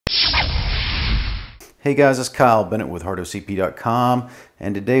Hey guys, it's Kyle Bennett with HardOCP.com,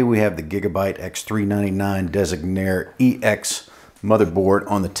 and today we have the Gigabyte X399 Designare EX motherboard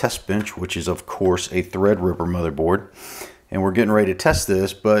on the test bench, which is of course a Threadripper motherboard. And we're getting ready to test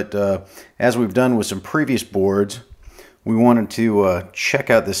this, but as we've done with some previous boards, we wanted to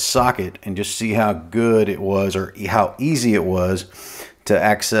check out this socket and just see how good it was, or how easy it was to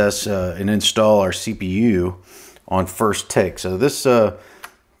access and install our CPU on first take. So this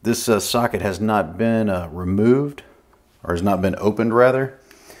socket has not been removed, or has not been opened rather,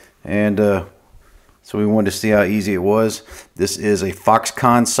 and so we wanted to see how easy it was. This is a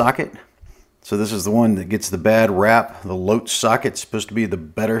Foxconn socket, so this is the one that gets the bad rap. The Loach socket's supposed to be the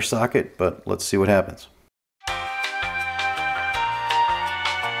better socket, but let's see what happens.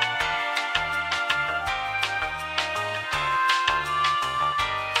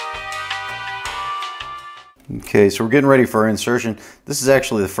 Okay, so we're getting ready for our insertion. This is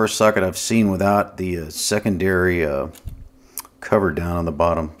actually the first socket I've seen without the secondary cover down on the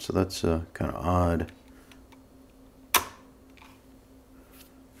bottom, so that's kind of odd. So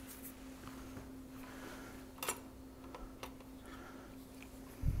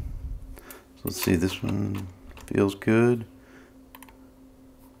let's see, this one feels good.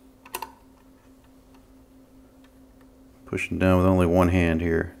 Pushing down with only one hand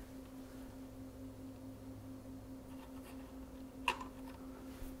here.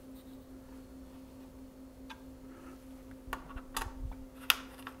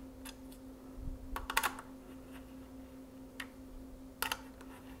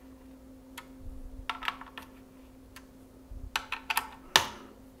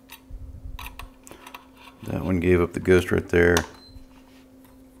 That one gave up the ghost right there.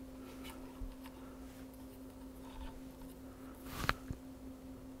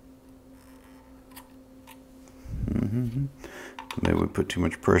 Maybe we put too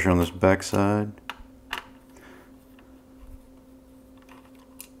much pressure on this back side.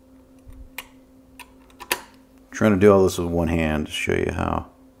 Trying to do all this with one hand to show you how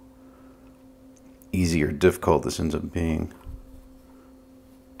easy or difficult this ends up being.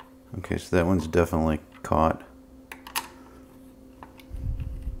 Okay, so that one's definitely caught.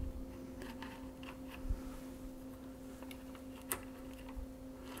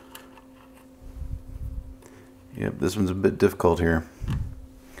 Yep, this one's a bit difficult here.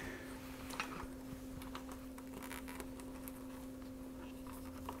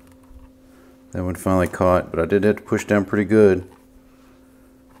 That one finally caught, but I did have to push down pretty good.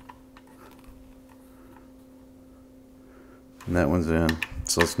 And that one's in.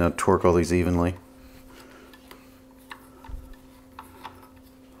 So let's now torque all these evenly.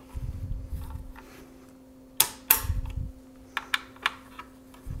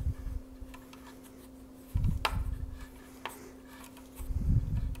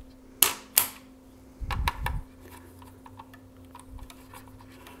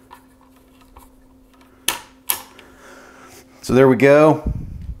 So there we go.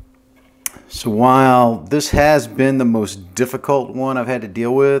 So while this has been the most difficult one I've had to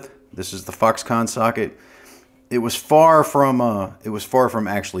deal with, this is the Foxconn socket, it was far from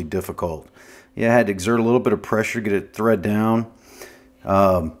actually difficult. Yeah, I had to exert a little bit of pressure to get it thread down.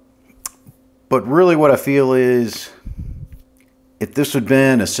 But really what I feel is, if this had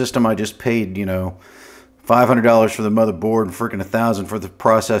been a system I just paid, you know, $500 for the motherboard and freaking $1,000 for the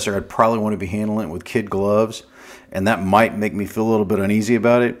processor, I'd probably want to be handling it with kid gloves, and that might make me feel a little bit uneasy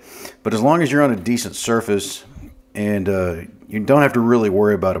about it. But as long as you're on a decent surface and you don't have to really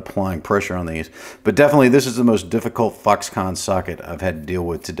worry about applying pressure on these. But definitely this is the most difficult Foxconn socket I've had to deal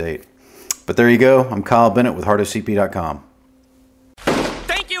with to date. But there you go. I'm Kyle Bennett with HardOCP.com.